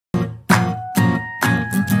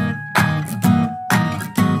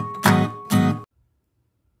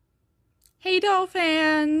Hey doll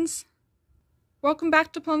fans! Welcome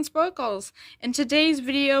back to Plum Sparkles. In today's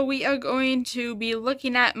video we are going to be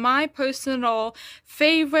looking at my personal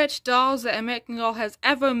favorite dolls that American Girl has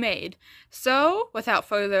ever made. So, without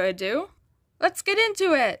further ado, let's get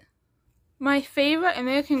into it! My favorite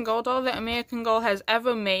American Girl doll that American Girl has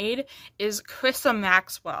ever made is Krissa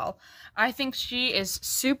Maxwell. I think she is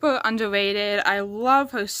super underrated. I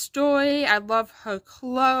love her story, I love her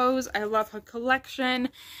clothes, I love her collection.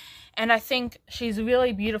 And I think she's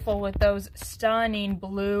really beautiful with those stunning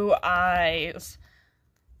blue eyes.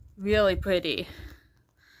 Really pretty.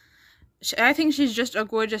 I think she's just a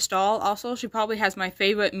gorgeous doll. Also, she probably has my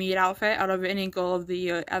favorite meet outfit out of any Girl of the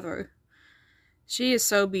Year ever. She is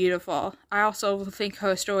so beautiful. I also think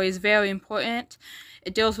her story is very important.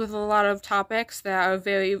 It deals with a lot of topics that are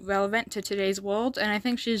very relevant to today's world, and I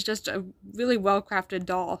think she's just a really well-crafted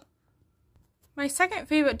doll. My second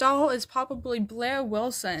favorite doll is probably Blair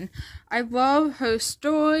Wilson. I love her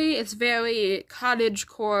story. It's very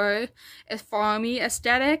cottagecore, farmy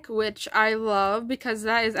aesthetic, which I love because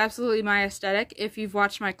that is absolutely my aesthetic if you've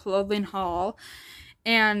watched my clothing haul.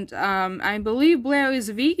 And I believe Blair is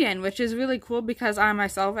vegan, which is really cool because I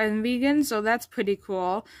myself am vegan, so that's pretty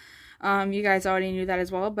cool. You guys already knew that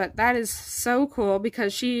as well, but that is so cool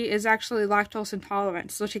because she is actually lactose intolerant,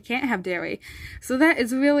 so she can't have dairy. So that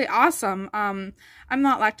is really awesome. I'm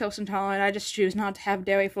not lactose intolerant, I just choose not to have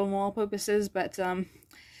dairy for moral purposes, but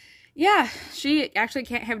yeah, she actually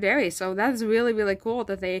can't have dairy, so that is really, really cool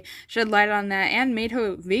that they shed light on that and made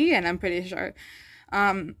her vegan, I'm pretty sure.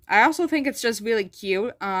 I also think it's just really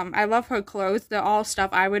cute. I love her clothes. They're all stuff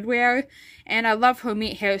I would wear. And I love her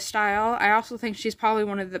meat hairstyle. I also think she's probably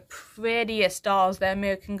one of the prettiest dolls that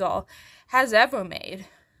American Girl has ever made.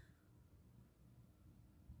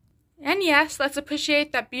 And yes, let's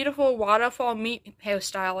appreciate that beautiful waterfall meat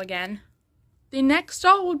hairstyle again. The next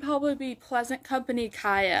doll would probably be Pleasant Company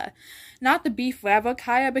Kaya. Not the Beef Forever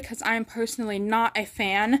Kaya because I'm personally not a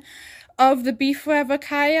fan of the Beef Forever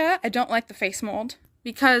Kaya. I don't like the face mold.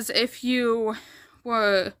 Because if you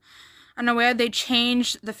were unaware, they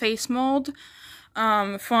changed the face mold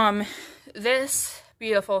from this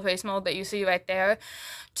beautiful face mold that you see right there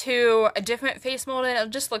to a different face mold, and it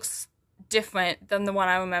just looks different than the one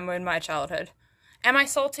I remember in my childhood. Am I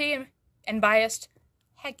salty and biased?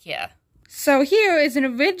 Heck yeah. So here is an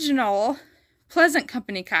original Pleasant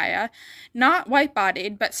Company Kaya, not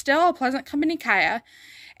white-bodied, but still a Pleasant Company Kaya,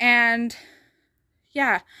 and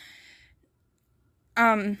yeah,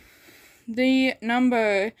 the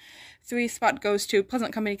number 3 spot goes to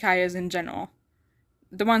Pleasant Company Kayas in general,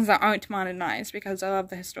 the ones that aren't modernized, because I love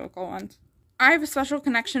the historical ones. I have a special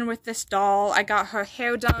connection with this doll. I got her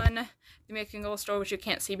hair done at the American Girl store, which you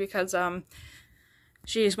can't see because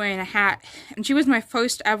she is wearing a hat, and she was my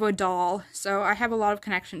first ever doll, so I have a lot of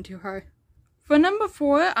connection to her. For number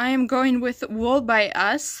 4, I am going with World by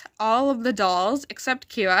Us, all of the dolls, except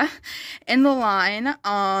Kira, in the line.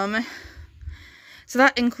 So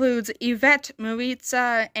that includes Yvette,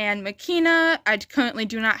 Maritza, and Makina. I currently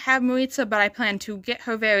do not have Maritza, but I plan to get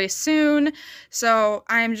her very soon, so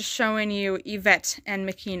I am just showing you Yvette and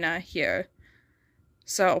Makina here.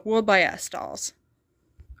 So, World by Us dolls.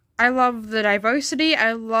 I love the diversity,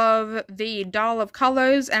 I love the doll of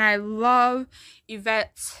colors, and I love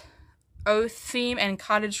Yvette's Earth theme and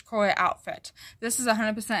cottagecore outfit. This is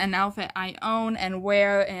 100% an outfit I own and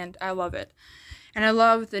wear, and I love it. And I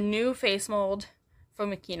love the new face mold for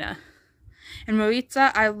Makina. And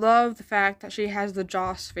Maritza, I love the fact that she has the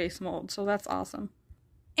Joss face mold, so that's awesome.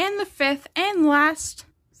 And the 5th and last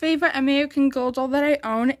favorite American Girl doll that I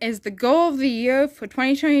own is the Girl of the Year for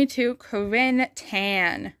 2022, Corinne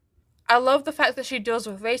Tan. I love the fact that she deals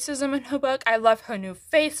with racism in her book. I love her new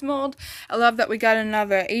face mold. I love that we got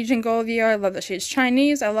another Asian Girl of the Year. I love that she's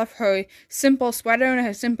Chinese. I love her simple sweater and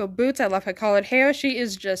her simple boots. I love her colored hair. She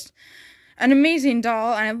is just an amazing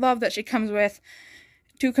doll, and I love that she comes with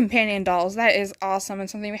 2 companion dolls. That is awesome and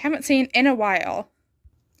something we haven't seen in a while.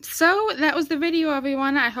 So, that was the video,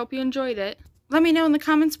 everyone. I hope you enjoyed it. Let me know in the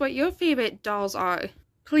comments what your favorite dolls are.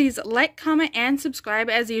 Please like, comment, and subscribe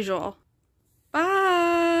as usual.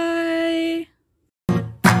 Bye!